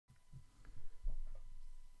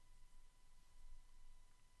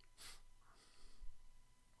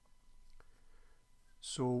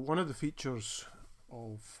So one of the features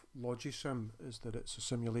of Logisim is that it's a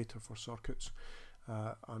simulator for circuits.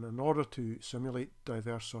 And in order to simulate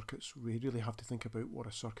diverse circuits, we really have to think about what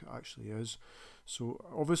a circuit actually is. So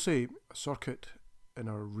obviously a circuit in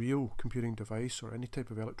a real computing device or any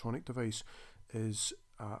type of electronic device is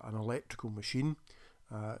an electrical machine,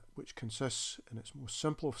 which consists in its most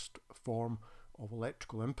simplest form of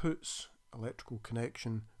electrical inputs, electrical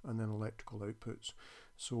connection, and then electrical outputs.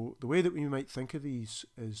 So the way that we might think of these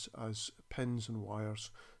is as pins and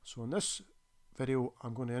wires. So in this video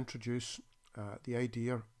I'm going to introduce the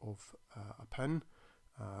idea of a pin,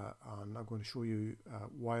 and I'm going to show you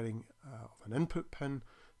wiring of an input pin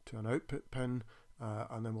to an output pin,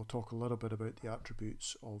 and then we'll talk a little bit about the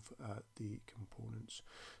attributes of the components.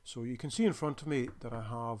 So you can see in front of me that I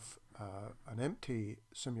have an empty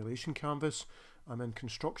simulation canvas. I'm in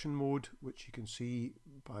construction mode, which you can see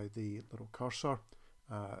by the little cursor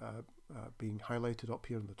being highlighted up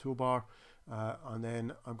here in the toolbar, and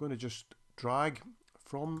then I'm going to just drag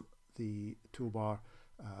from the toolbar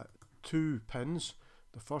two pins,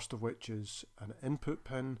 the first of which is an input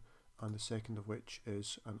pin and the second of which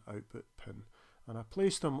is an output pin, and I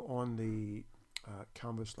place them on the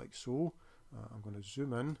canvas like so. I'm going to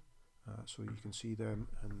zoom in so you can see them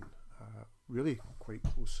in really quite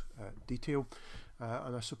close detail,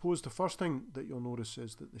 and I suppose the first thing that you'll notice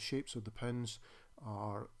is that the shapes of the pins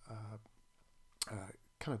are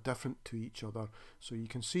kind of different to each other. So you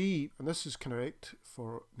can see, and this is correct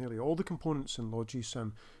for nearly all the components in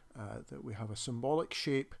Logisim, that we have a symbolic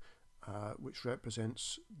shape which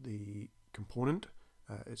represents the component,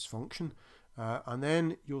 its function, and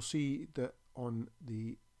then you'll see that on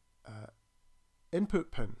the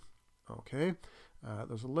input pin, okay,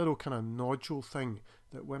 there's a little kind of nodule thing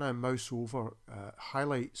that when I mouse over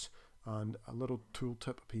highlights, and a little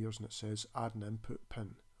tooltip appears and it says add an input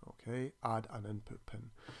pin. Okay, add an input pin.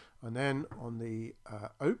 And then on the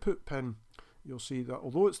output pin, you'll see that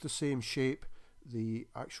although it's the same shape, the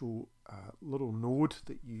actual little node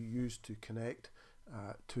that you use to connect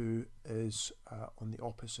to is on the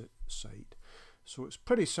opposite side. So it's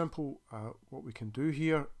pretty simple what we can do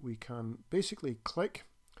here. We can basically click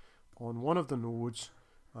on one of the nodes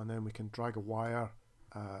and then we can drag a wire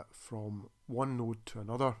from one node to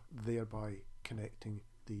another, thereby connecting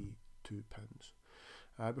the two pins.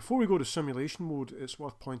 Before we go to simulation mode, it's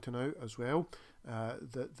worth pointing out as well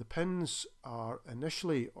that the pins are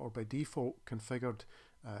initially or by default configured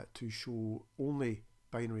to show only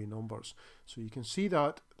binary numbers. So you can see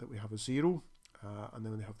that we have a 0 and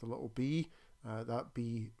then we have the little b. That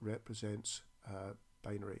b represents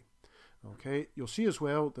binary. Okay, you'll see as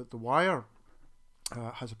well that the wire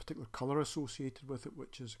has a particular colour associated with it,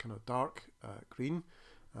 which is kind of dark green,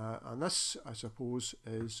 and this, I suppose,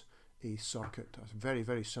 is a circuit, a very,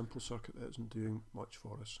 very simple circuit that isn't doing much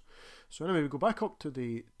for us. So anyway, we go back up to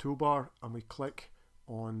the toolbar and we click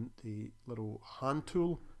on the little hand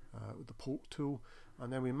tool with the poke tool,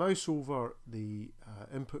 and then we mouse over the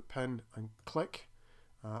input pin and click,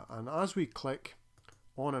 and as we click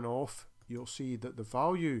on and off, you'll see that the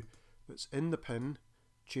value that's in the pin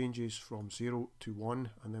changes from 0 to 1,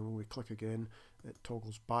 and then when we click again it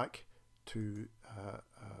toggles back to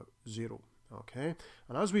 0. Okay,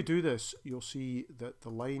 and as we do this, you'll see that the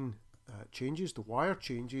line changes, the wire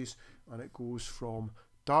changes, and it goes from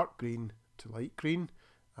dark green to light green,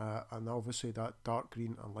 and obviously that dark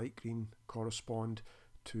green and light green correspond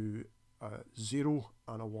to a 0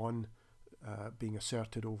 and a 1 being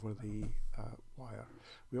asserted over the wire.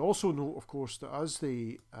 We also note, of course, that as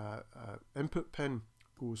the input pin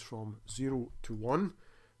goes from 0 to 1,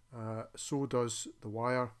 so does the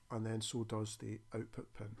wire, and then so does the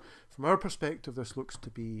output pin. From our perspective, this looks to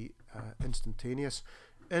be instantaneous.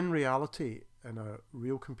 In reality, in a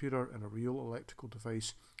real computer, in a real electrical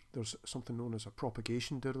device, there's something known as a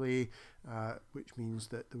propagation delay, which means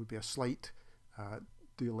that there would be a slight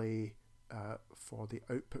delay for the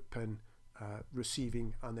output pin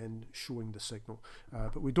receiving and then showing the signal.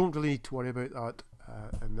 But we don't really need to worry about that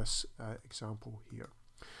in this example here.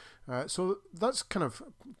 So that's kind of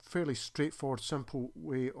fairly straightforward, simple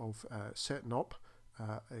way of setting up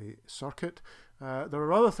a circuit. There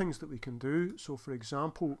are other things that we can do. So for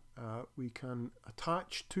example, we can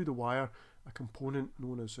attach to the wire a component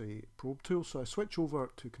known as a probe tool. So I switch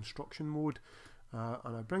over to construction mode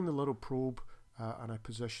and I bring the little probe and I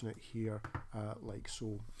position it here like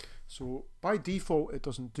so. So by default it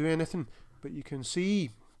doesn't do anything, but you can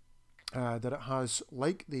see that it has,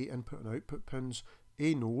 like the input and output pins,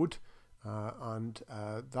 a node, and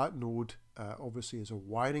that node obviously is a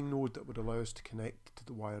wiring node that would allow us to connect to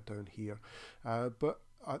the wire down here. But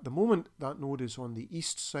at the moment that node is on the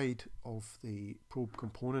east side of the probe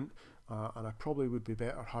component, and I probably would be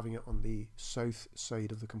better having it on the south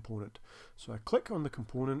side of the component. So I click on the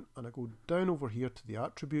component and I go down over here to the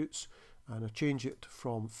attributes and I change it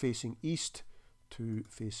from facing east to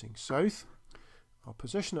facing south. I'll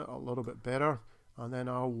position it a little bit better, and then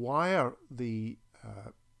I'll wire the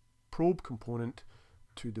probe component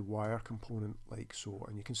to the wire component like so.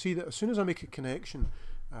 And you can see that as soon as I make a connection,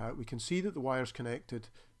 we can see that the wire's connected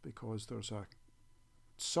because there's a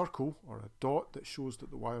circle or a dot that shows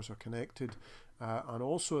that the wires are connected, and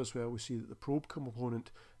also as well we see that the probe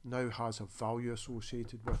component now has a value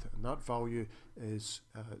associated with it, and that value is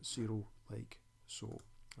 0 like so.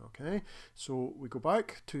 Okay, so we go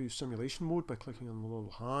back to simulation mode by clicking on the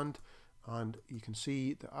little hand, and you can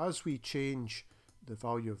see that as we change the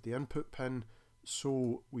value of the input pin,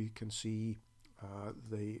 so we can see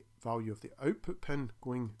the value of the output pin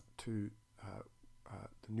going to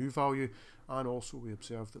the new value, and also we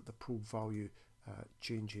observe that the probe value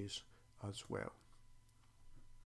changes as well.